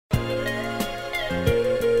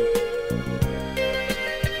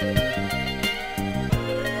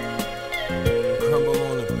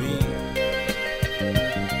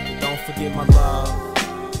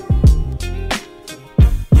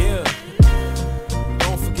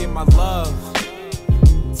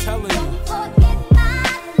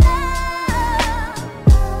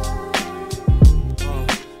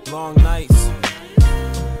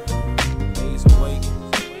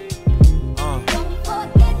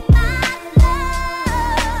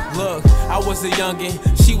was a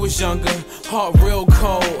youngin', she was younger, heart real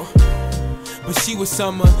cold. But she was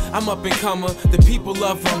summer, I'm up and comer, the people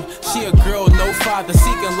love him. She a girl, no father,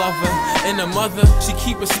 seeking lover. And a mother, she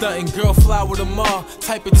keep a stuntin', girl fly with them all.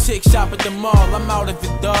 Type of chick, shop at the mall, I'm out of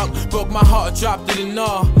it, dog. Broke my heart, dropped it and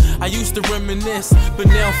all. I used to reminisce, but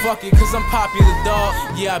now fuck it, cause I'm popular, dog.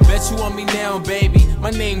 Yeah, I bet you want me now, baby. My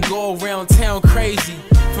name go around town crazy.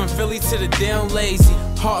 From Philly to the down lazy.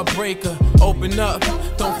 Heartbreaker, open up,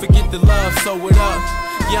 don't forget the love, sew it up.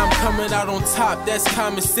 Yeah, I'm coming out on top, that's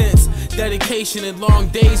common sense. Dedication and long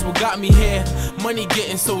days what got me here. Money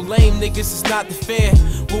getting so lame, niggas, it's not the fair.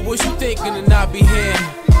 What was you thinking to not be here?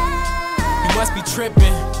 You must be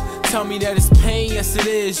tripping. Tell me that it's pain, yes it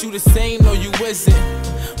is. You the same, no you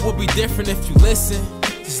isn't. We'll be different if you listen,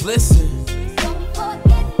 just listen.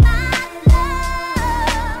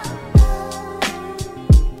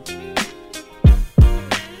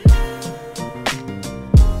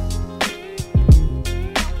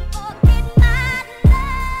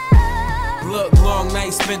 Look, long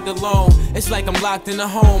night spent alone. It's like I'm locked in a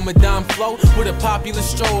home. A dime flow with a popular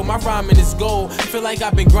stroll. My rhyming is gold. Feel like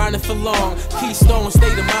I've been grinding for long. Keystone,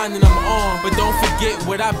 state of mind and I'm on. But don't forget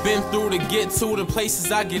what I've been through to get to the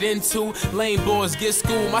places I get into. Lame boys get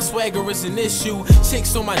schooled. My swagger is an issue.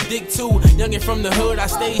 Chicks on my dick too. Youngin' from the hood, I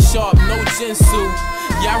stay sharp, no Jinsu.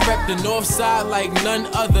 Yeah, I rep the north side like none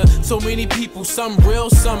other. So many people, some real,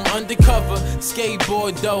 some undercover.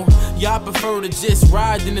 Skateboard though, yeah, I prefer to just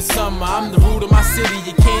ride in the summer. I'm the root of my city,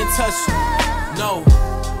 you can't touch me. No,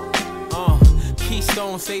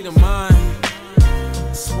 Keystone, state of mind.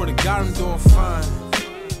 Swear to God, I'm doing fine.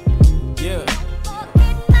 Yeah.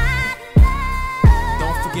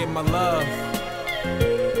 Don't forget my love.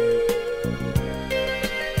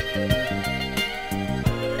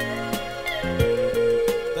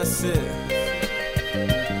 That's it.